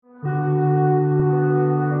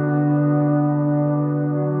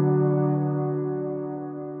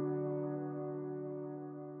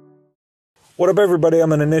What up, everybody? I'm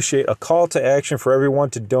going to initiate a call to action for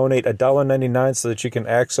everyone to donate $1.99 so that you can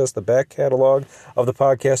access the back catalog of the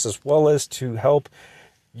podcast as well as to help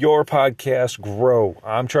your podcast grow.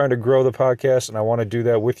 I'm trying to grow the podcast, and I want to do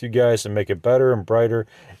that with you guys and make it better and brighter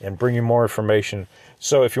and bring you more information.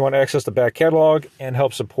 So if you want to access the back catalog and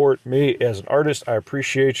help support me as an artist, I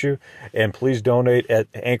appreciate you. And please donate at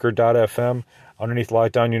anchor.fm underneath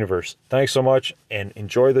Lockdown Universe. Thanks so much, and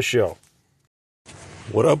enjoy the show.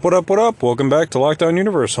 What up, what up, what up? Welcome back to Lockdown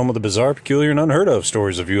Universe, home of the bizarre, peculiar, and unheard of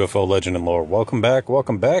stories of UFO legend and lore. Welcome back,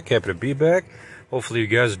 welcome back. Happy to be back. Hopefully you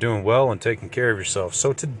guys are doing well and taking care of yourself.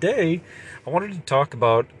 So today, I wanted to talk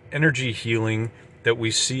about energy healing that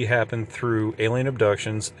we see happen through alien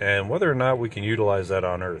abductions and whether or not we can utilize that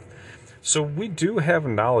on Earth. So we do have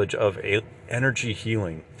knowledge of energy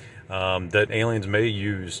healing that aliens may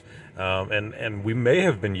use, and we may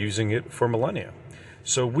have been using it for millennia.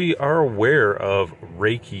 So we are aware of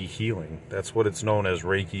Reiki healing. That's what it's known as,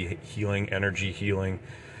 Reiki healing, energy healing,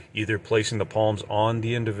 either placing the palms on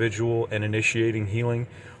the individual and initiating healing,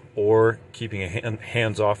 or keeping a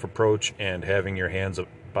hands-off approach and having your hands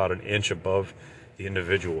about an inch above the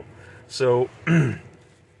individual. So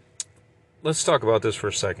let's talk about this for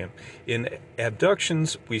a second. In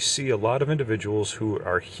abductions, we see a lot of individuals who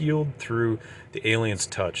are healed through the alien's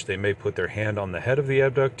touch. They may put their hand on the head of the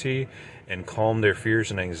abductee and calm their fears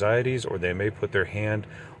and anxieties, or they may put their hand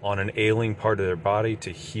on an ailing part of their body to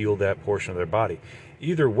heal that portion of their body.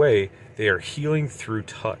 Either way, they are healing through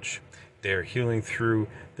touch. They are healing through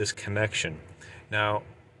this connection. Now,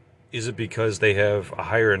 is it because they have a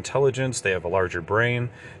higher intelligence, they have a larger brain,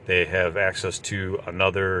 they have access to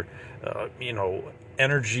another,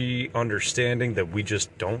 energy understanding that we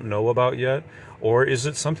just don't know about yet? Or is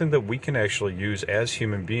it something that we can actually use as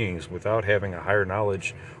human beings without having a higher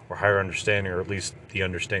knowledge or higher understanding, or at least the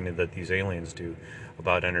understanding that these aliens do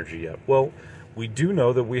about energy yet? Well, we do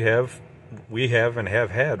know that we have and have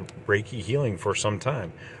had Reiki healing for some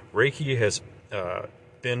time. Reiki has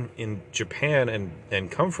been in Japan and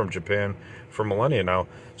come from Japan for millennia now.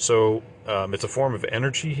 So it's a form of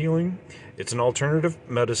energy healing. It's an alternative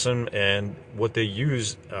medicine, and what they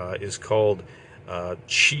use is called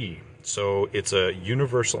chi. So it's a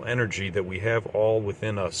universal energy that we have all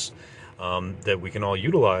within us, that we can all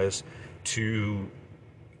utilize to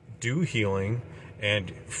do healing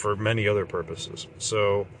and for many other purposes.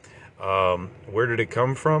 So where did it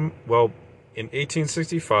come from? Well, in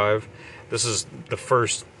 1865, this is the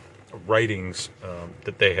first writings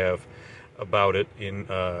that they have about it in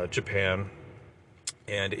Japan,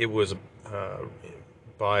 and it was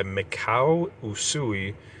by Mikao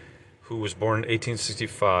Usui, who was born in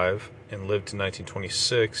 1865 and lived to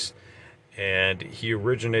 1926, and he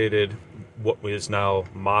originated what is now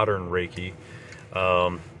modern Reiki,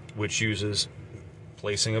 which uses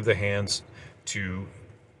placing of the hands to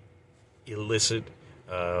elicit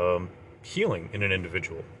healing in an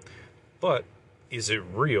individual. But is it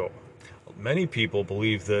real? Many people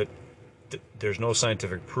believe that there's no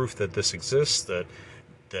scientific proof that this exists, that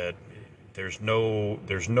there's no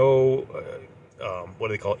what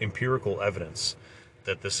do they call it, empirical evidence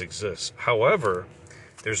that this exists. However,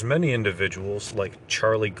 there's many individuals like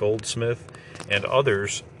Charlie Goldsmith and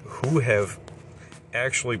others who have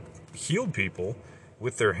actually healed people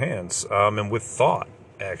with their hands, and with thought,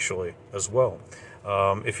 actually, as well.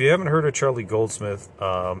 If you haven't heard of Charlie Goldsmith,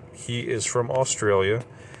 he is from Australia.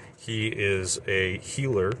 He is a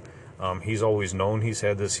healer. He's always known he's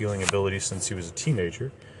had this healing ability since he was a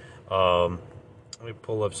teenager. Let me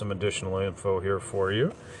pull up some additional info here for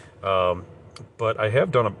you. But I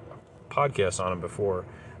have done a podcast on him before.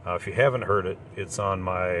 If you haven't heard it, it's on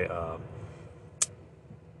my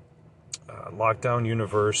Lockdown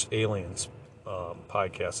Universe Aliens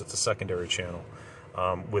podcast. It's a secondary channel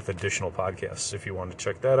with additional podcasts. If you want to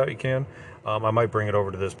check that out, you can. I might bring it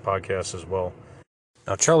over to this podcast as well.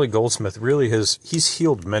 Now, Charlie Goldsmith really he's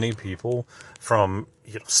healed many people, from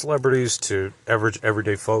celebrities to average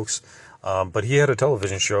everyday folks. But he had a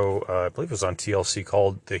television show, I believe it was on TLC,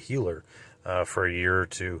 called The Healer for a year or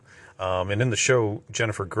two. And in the show,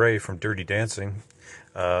 Jennifer Grey from Dirty Dancing,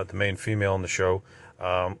 the main female in the show,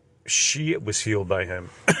 she was healed by him.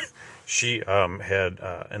 She had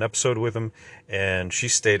an episode with him, and she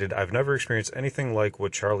stated, "I've never experienced anything like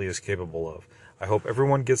what Charlie is capable of. I hope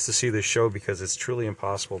everyone gets to see this show because it's truly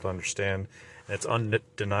impossible to understand, and it's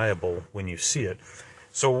undeniable when you see it."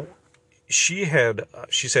 So she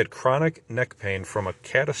said chronic neck pain from a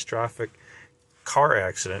catastrophic car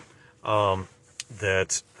accident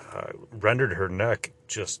that rendered her neck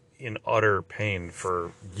just in utter pain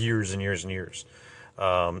for years and years and years.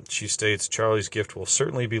 She states, "Charlie's gift will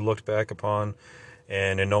certainly be looked back upon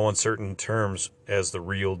and in no uncertain terms as the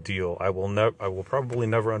real deal. I will probably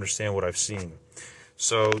never understand what I've seen.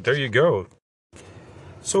 So there you go.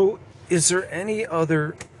 So is there any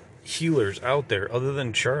other healers out there other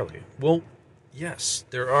than Charlie? Well, yes,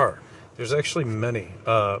 there are. There's actually many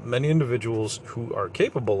individuals who are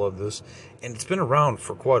capable of this, and it's been around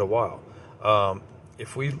for quite a while.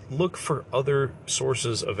 If we look for other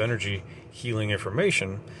sources of energy healing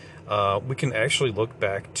information, we can actually look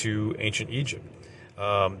back to ancient Egypt.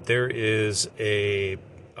 There is a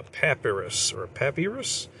papyrus,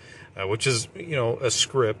 which is a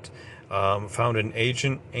script found in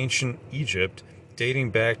ancient Egypt,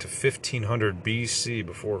 dating back to 1500 BC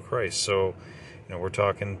before Christ. So, we're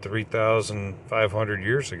talking 3,500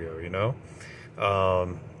 years ago.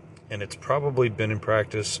 And it's probably been in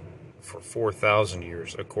practice for 4,000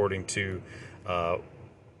 years, according to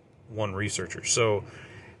one researcher. So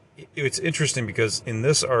it's interesting because in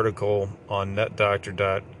this article on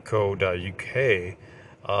netdoctor.co.uk,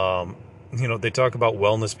 they talk about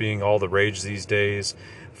wellness being all the rage these days,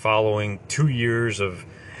 following 2 years of,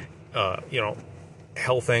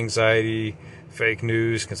 health anxiety, fake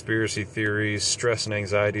news, conspiracy theories, stress and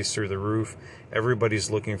anxieties through the roof. Everybody's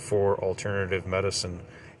looking for alternative medicine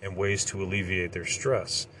and ways to alleviate their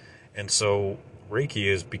stress. And so Reiki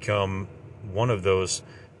has become one of those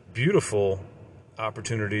beautiful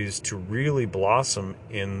opportunities to really blossom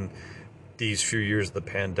in these few years of the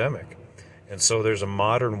pandemic. And so there's a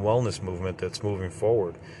modern wellness movement that's moving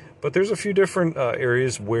forward. But there's a few different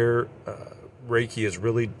areas where Reiki has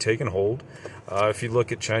really taken hold. If you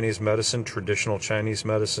look at Chinese medicine, traditional Chinese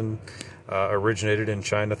medicine originated in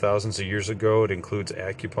China thousands of years ago. It includes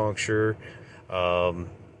acupuncture.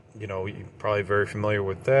 You're probably very familiar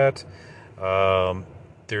with that.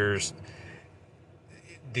 There's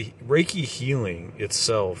the Reiki healing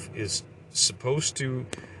itself is supposed to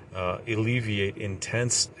alleviate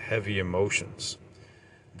intense, heavy emotions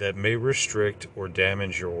that may restrict or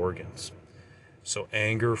damage your organs. So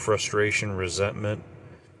anger, frustration, resentment,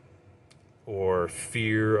 or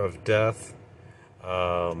fear of death,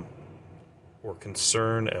 or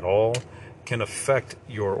concern at all can affect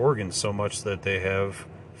your organs so much that they have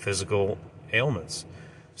physical ailments.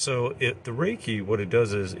 So the Reiki, what it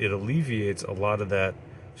does is it alleviates a lot of that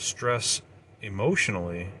stress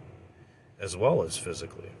emotionally as well as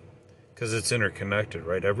physically, because it's interconnected,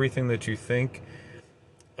 right? Everything that you think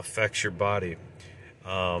affects your body.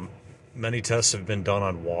 Many tests have been done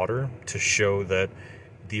on water to show that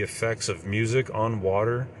the effects of music on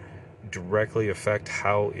water directly affect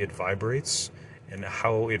how it vibrates and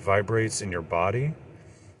how it vibrates in your body,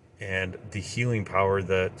 and the healing power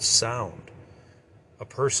that sound, a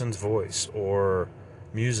person's voice or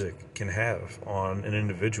music can have on an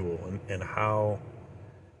individual, and how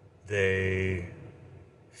they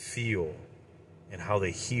feel and how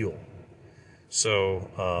they heal. So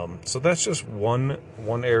that's just one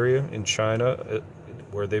area in China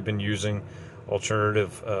where they've been using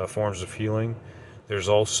alternative forms of healing. There's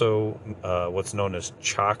also what's known as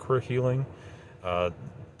chakra healing.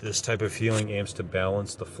 This type of healing aims to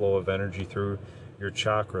balance the flow of energy through your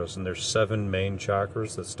chakras, and there's 7 main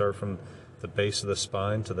chakras that start from the base of the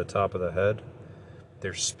spine to the top of the head.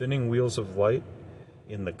 They're spinning wheels of light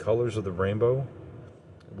in the colors of the rainbow,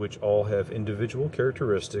 which all have individual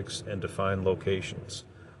characteristics and defined locations.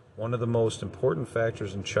 One of the most important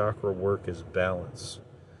factors in chakra work is balance.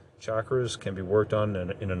 Chakras can be worked on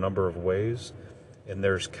in a number of ways, and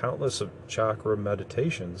there's countless of chakra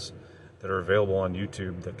meditations that are available on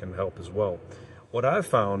YouTube that can help as well. What I've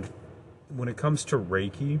found when it comes to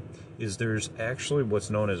Reiki is there's actually what's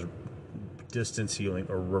known as distance healing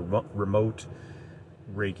or remote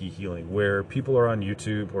Reiki healing, where people are on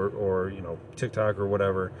YouTube or TikTok or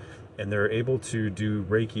whatever, and they're able to do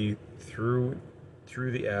Reiki through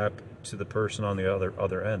the app to the person on the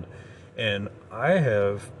other end. And I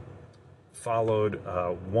have followed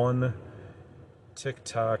one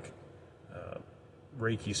TikTok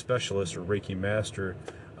Reiki specialist or Reiki master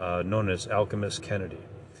known as Alchemist Kennedy.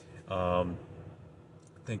 I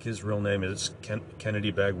think his real name is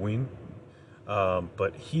Kennedy Bagween,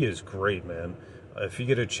 but he is great, man. If you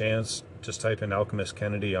get a chance, just type in Alchemist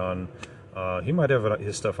Kennedy on, he might have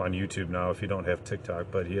his stuff on YouTube now if you don't have TikTok,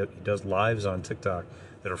 but he does lives on TikTok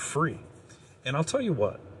that are free. And I'll tell you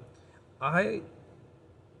what, I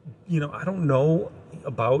don't know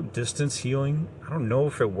about distance healing. I don't know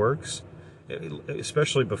if it works,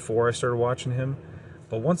 especially before I started watching him.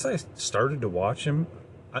 But once I started to watch him,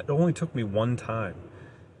 it only took me one time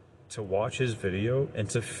to watch his video and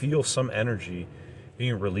to feel some energy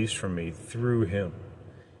being released from me through him.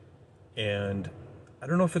 And I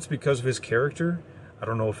don't know if it's because of his character. I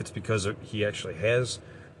don't know if it's because he actually has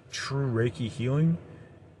true Reiki healing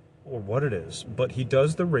or what it is, but he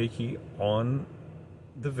does the Reiki on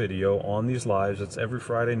the video on these lives. It's every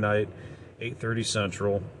Friday night, 8:30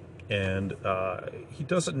 Central, and he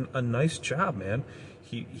does a nice job, man.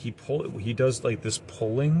 He does like this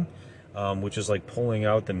pulling, which is like pulling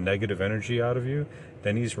out the negative energy out of you.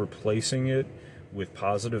 Then he's replacing it with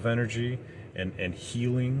positive energy and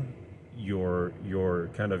healing your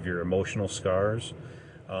kind of your emotional scars.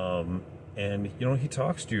 And he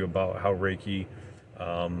talks to you about how Reiki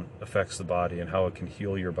affects the body and how it can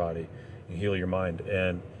heal your body and heal your mind.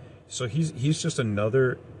 And so he's just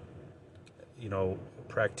another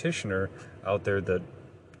practitioner out there that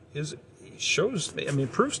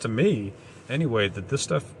proves to me anyway that this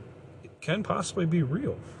stuff can possibly be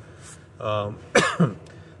real.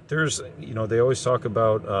 There's they always talk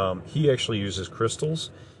about he actually uses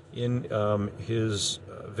crystals in his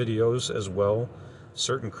videos as well.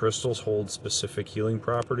 Certain crystals hold specific healing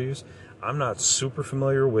properties. I'm not super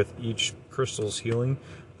familiar with each crystal's healing,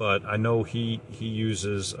 but I know he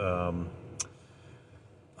uses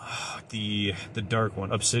the dark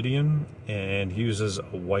one, obsidian, and he uses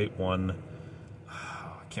a white one.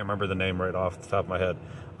 I can't remember the name right off the top of my head,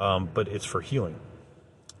 but it's for healing.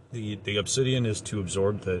 The obsidian is to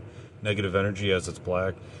absorb the negative energy, as it's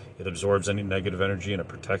black. It absorbs any negative energy and it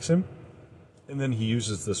protects him. And then he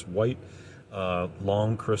uses this white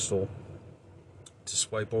long crystal to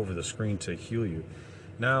swipe over the screen to heal you.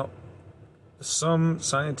 Now, some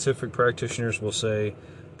scientific practitioners will say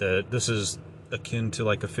that this is akin to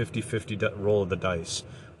like a 50-50 roll of the dice,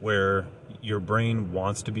 where your brain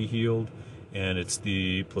wants to be healed and it's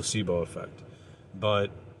the placebo effect.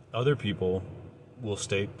 But other people will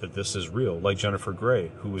state that this is real, like Jennifer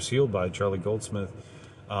Grey, who was healed by Charlie Goldsmith,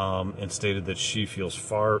 and stated that she feels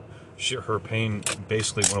her pain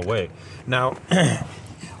basically went away. Now,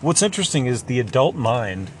 what's interesting is the adult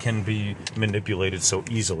mind can be manipulated so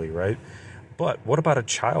easily, right? But what about a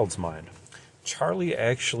child's mind? Charlie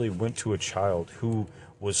actually went to a child who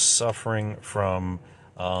was suffering from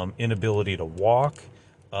inability to walk,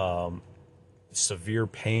 severe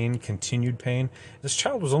pain, continued pain. This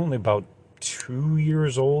child was only about 3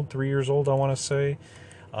 years old, I want to say,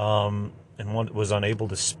 and was unable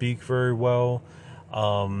to speak very well,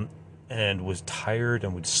 and was tired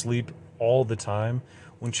and would sleep all the time.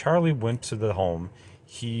 When Charlie went to the home,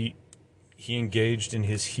 he engaged in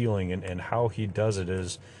his healing, and how he does it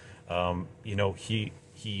is,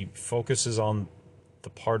 he focuses on the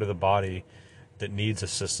part of the body that needs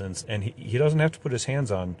assistance, and he doesn't have to put his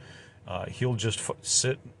hands on. He'll just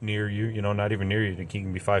sit near you, not even near you. He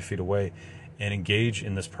can be 5 feet away, and engage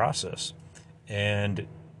in this process. And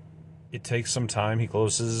it takes some time. He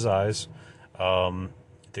closes his eyes.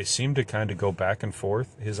 They seem to kind of go back and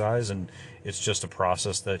forth, his eyes, and it's just a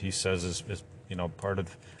process that he says is part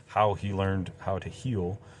of how he learned how to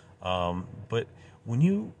heal. But when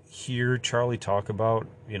you hear Charlie talk about,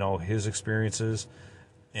 his experiences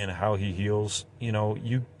and how he heals,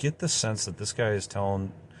 you get the sense that this guy is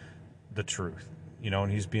telling the truth,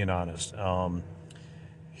 and he's being honest.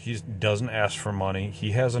 He doesn't ask for money.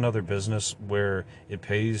 He has another business where it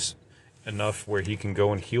pays enough where he can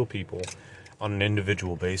go and heal people on an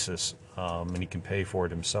individual basis, and he can pay for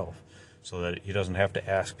it himself, so that he doesn't have to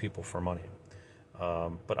ask people for money.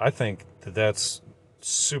 But I think that that's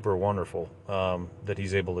super wonderful, that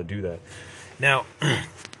he's able to do that. Now,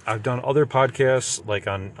 I've done other podcasts like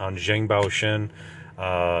on Zheng Baoshen,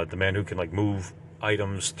 the man who can move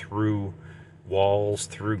items through walls,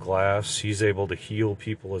 through glass. He's able to heal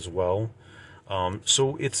people as well.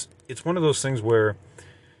 So it's one of those things where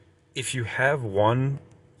if you have one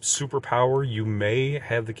superpower, you may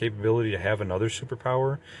have the capability to have another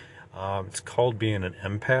superpower. It's called being an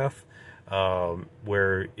empath,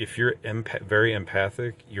 where if you're very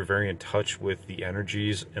empathic, you're very in touch with the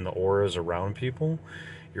energies and the auras around people.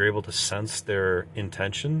 You're able to sense their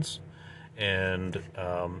intentions, and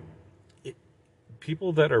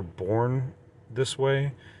people that are born this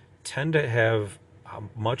way tend to have a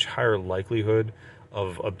much higher likelihood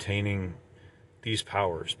of obtaining these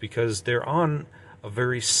powers because they're on a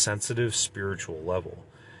very sensitive spiritual level.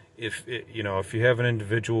 If you have an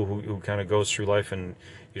individual who kind of goes through life and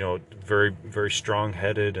very, very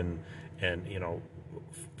strong-headed and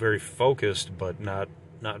very focused, but not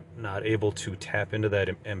able to tap into that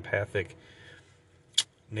empathic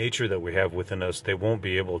nature that we have within us, they won't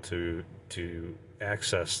be able to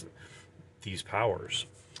access these powers.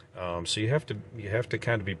 So you have to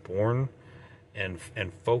kind of be born and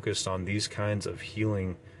focused on these kinds of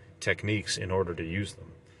healing techniques in order to use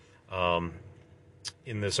them.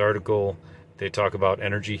 In this article, they talk about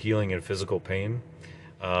energy healing and physical pain.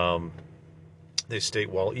 They state,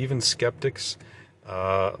 while even skeptics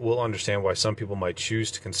will understand why some people might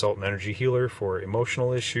choose to consult an energy healer for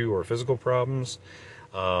emotional issue or physical problems,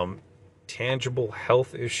 tangible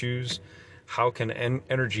health issues, how can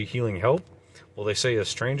energy healing help? Well, they say, as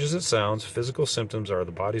strange as it sounds, physical symptoms are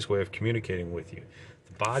the body's way of communicating with you.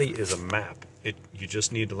 The body is a map. You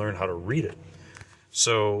just need to learn how to read it.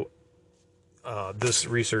 So this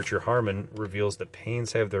researcher, Harmon, reveals that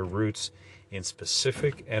pains have their roots in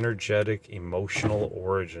specific energetic emotional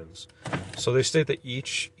origins. So they state that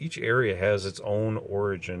each area has its own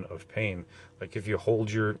origin of pain. Like if you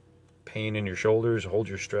hold your pain in your shoulders, hold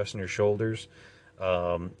your stress in your shoulders,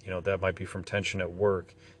 that might be from tension at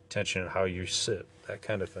work, tension in how you sit, that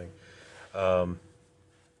kind of thing.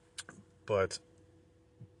 But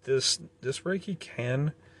this Reiki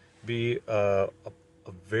can be a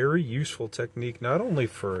very useful technique, not only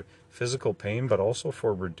for physical pain, but also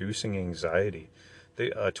for reducing anxiety.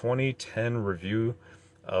 A 2010 review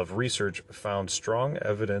of research found strong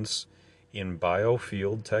evidence in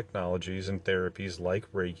biofield technologies and therapies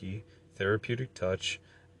like Reiki, therapeutic touch,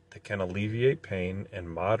 that can alleviate pain, and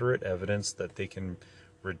moderate evidence that they can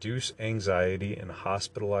reduce anxiety in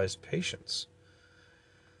hospitalized patients.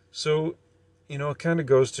 So, it kind of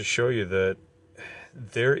goes to show you that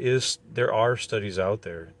there are studies out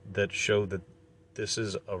there that show that this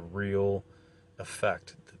is a real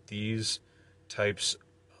effect, that these types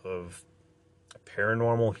of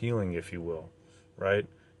paranormal healing, if you will, right?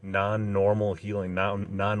 Non-normal healing,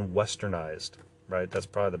 non-westernized, right? That's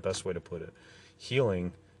probably the best way to put it.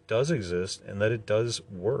 Healing does exist and that it does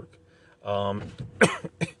work.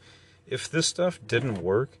 If this stuff didn't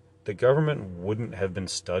work, the government wouldn't have been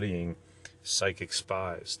studying psychic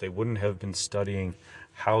spies. They wouldn't have been studying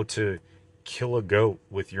how to kill a goat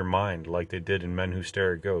with your mind like they did in Men Who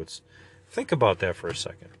Stare at Goats. Think about that for a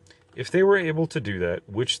second. If they were able to do that,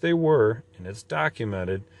 which they were, and it's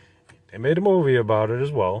documented, they made a movie about it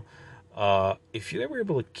as well, if they were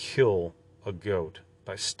able to kill a goat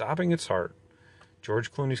by stopping its heart,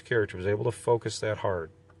 George Clooney's character was able to focus that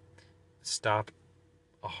heart, stop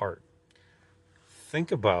a heart.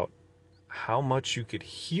 Think about how much you could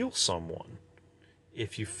heal someone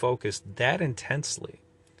if you focus that intensely.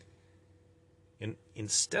 And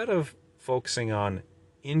instead of focusing on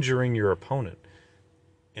injuring your opponent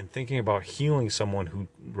and thinking about healing someone who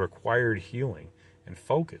required healing and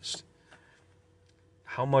focused,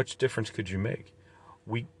 how much difference could you make?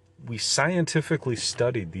 We scientifically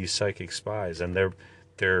studied these psychic spies and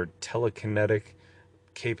their telekinetic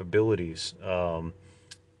capabilities,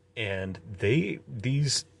 and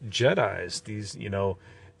these Jedis,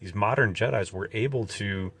 these modern Jedis were able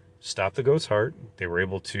to stop the goat's heart. They were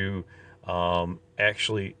able to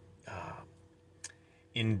actually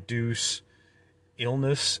induce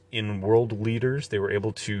illness in world leaders. They were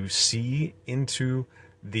able to see into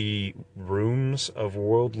the rooms of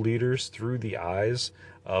world leaders through the eyes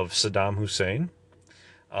of Saddam Hussein.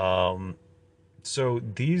 So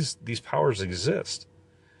these powers exist.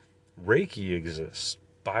 Reiki exists.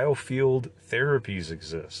 Biofield therapies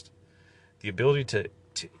exist. The ability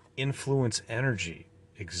to influence energy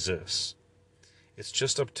exists. It's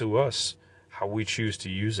just up to us how we choose to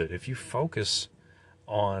use it. If you focus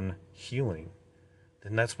on healing,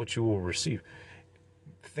 then that's what you will receive.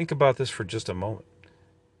 Think about this for just a moment.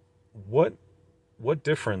 What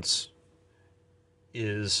difference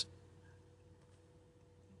is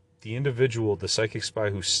the individual, the psychic spy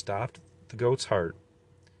who stopped the goat's heart,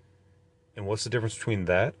 and what's the difference between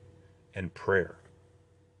that and prayer?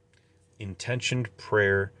 Intentioned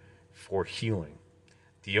prayer for healing.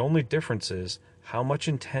 The only difference is how much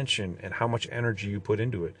intention and how much energy you put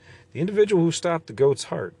into it. The individual who stopped the goat's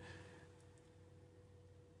heart,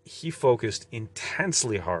 he focused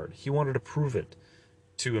intensely hard. He wanted to prove it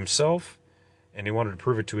to himself, and he wanted to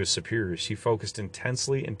prove it to his superiors. He focused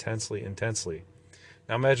intensely.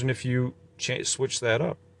 Now imagine if you switch that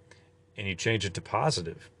up and you change it to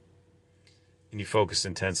positive and you focus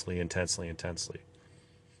intensely.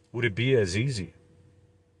 Would it be as easy?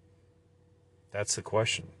 That's the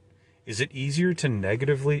question. Is it easier to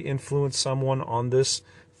negatively influence someone on this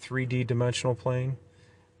 3D dimensional plane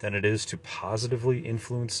than it is to positively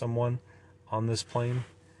influence someone on this plane?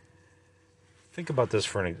 Think about this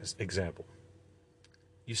for an example.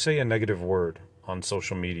 You say a negative word on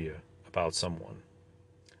social media about someone.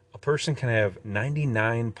 A person can have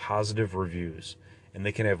 99 positive reviews, and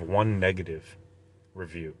they can have one negative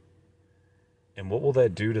review. And what will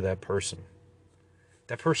that do to that person?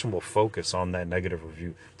 That person will focus on that negative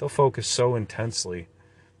review. They'll focus so intensely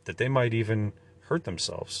that they might even hurt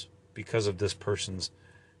themselves because of this person's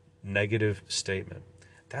negative statement.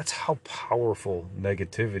 That's how powerful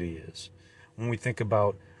negativity is. When we think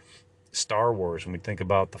about Star Wars, when we think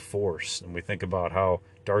about the Force, and we think about how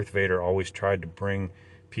Darth Vader always tried to bring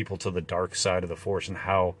people to the dark side of the Force, and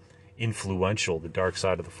how influential the dark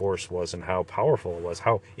side of the Force was, and how powerful it was,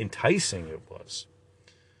 how enticing it was.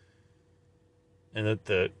 And that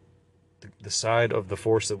the side of the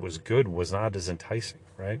Force that was good was not as enticing,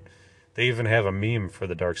 right? They even have a meme for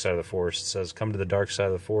the dark side of the Force. It says, "Come to the dark side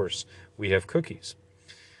of the Force. We have cookies."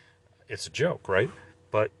 It's a joke, right?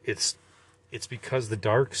 But it's because the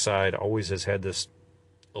dark side always has had this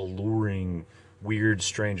alluring, weird,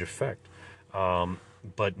 strange effect.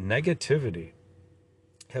 But negativity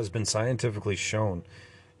has been scientifically shown.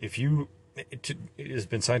 It has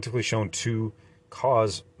been scientifically shown to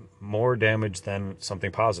cause more damage than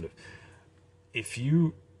something positive. If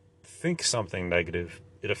you think something negative,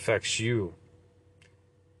 it affects you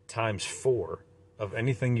times 4 of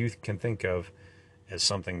anything you can think of as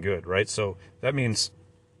something good, right? So that means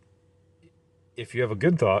if you have a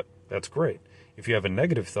good thought, that's great. If you have a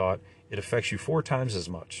negative thought, it affects you 4 times as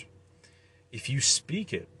much. If you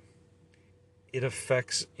speak it, it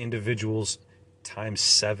affects individuals times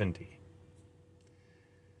 70.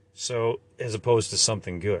 So, as opposed to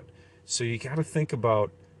something good. So you got to think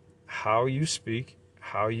about how you speak,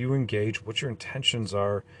 how you engage, what your intentions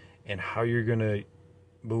are, and how you're going to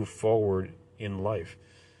move forward in life.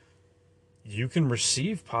 You can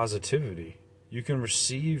receive positivity. You can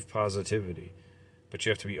receive positivity, but you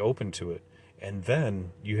have to be open to it. And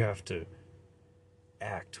then you have to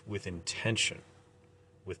act with intention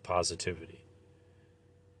with positivity.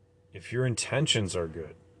 If your intentions are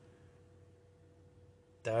good,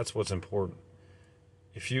 that's what's important.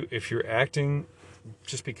 If you're acting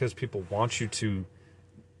just because people want you to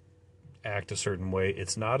act a certain way,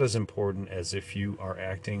 it's not as important as if you are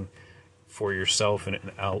acting for yourself in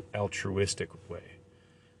an altruistic way.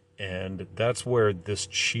 And that's where this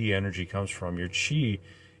chi energy comes from. Your chi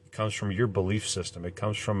comes from your belief system. It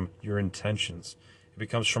comes from your intentions. It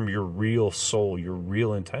comes from your real soul, your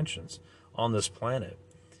real intentions on this planet.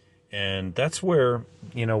 And that's where,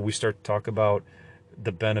 we start to talk about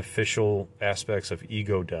the beneficial aspects of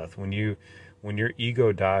ego death. When your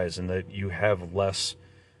ego dies, and that you have less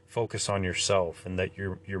focus on yourself, and that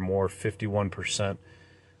you're more 51%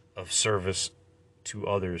 of service to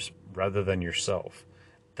others rather than yourself.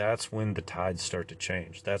 That's when the tides start to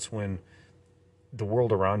change. That's when the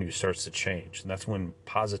world around you starts to change. And that's when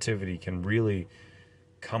positivity can really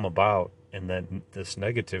come about, and then this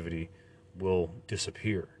negativity will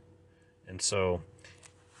disappear. And so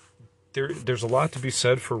there's a lot to be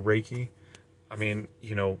said for Reiki. I mean,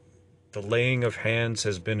 the laying of hands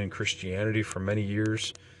has been in Christianity for many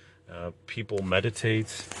years. People meditate.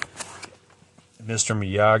 Mr.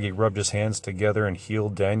 Miyagi rubbed his hands together and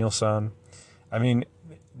healed Daniel-san. I mean,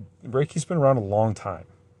 Reiki's been around a long time.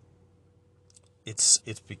 It's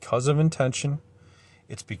because of intention.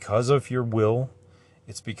 It's because of your will.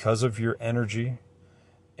 It's because of your energy.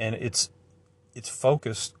 And it's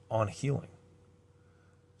focused on healing.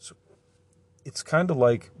 So it's kind of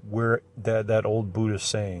like where that old Buddhist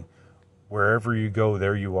saying, wherever you go,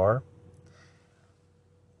 there you are.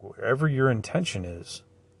 Wherever your intention is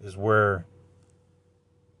where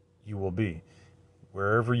you will be.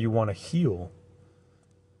 Wherever you want to heal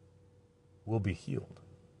will be healed.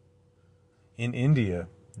 In India,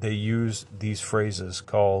 they use these phrases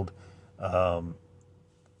called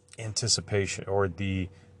anticipation, or the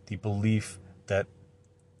belief that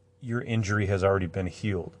your injury has already been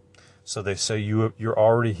healed. So they say you're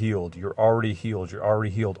already healed, you're already healed, you're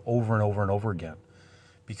already healed over and over and over again,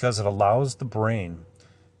 because it allows the brain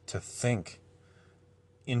to think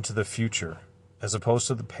into the future. As opposed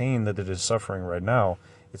to the pain that it is suffering right now,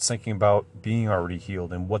 it's thinking about being already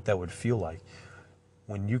healed and what that would feel like.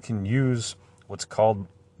 When you can use what's called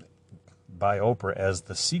by Oprah as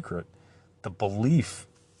the secret, the belief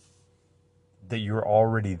that you're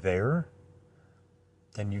already there,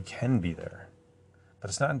 then you can be there. But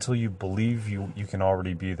it's not until you believe you can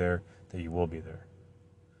already be there that you will be there.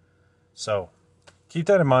 So keep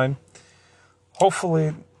that in mind.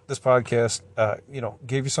 Hopefully this podcast,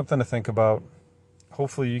 gave you something to think about.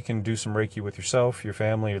 Hopefully you can do some Reiki with yourself, your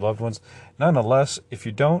family, your loved ones. Nonetheless, if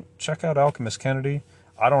you don't, check out Alchemist Kennedy.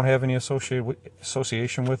 I don't have any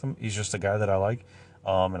association with him. He's just a guy that I like,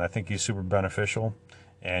 and I think he's super beneficial.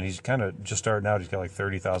 And he's kind of just starting out. He's got like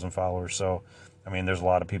 30,000 followers. So, I mean, there's a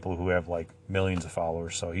lot of people who have like millions of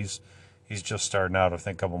followers. So he's just starting out. I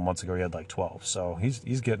think a couple months ago he had like 12. So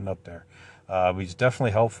he's getting up there. He's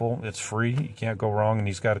definitely helpful. It's free. You can't go wrong. And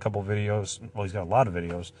he's got a couple videos. Well, he's got a lot of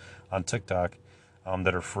videos on TikTok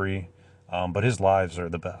that are free. But his lives are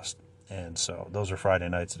the best. And so those are Friday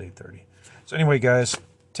nights at 8:30. So anyway, guys,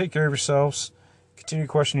 take care of yourselves. Continue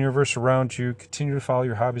to question the universe around you. Continue to follow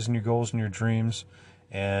your hobbies and your goals and your dreams.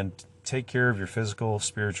 And take care of your physical,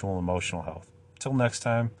 spiritual, and emotional health. Until next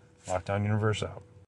time, Lockdown Universe out.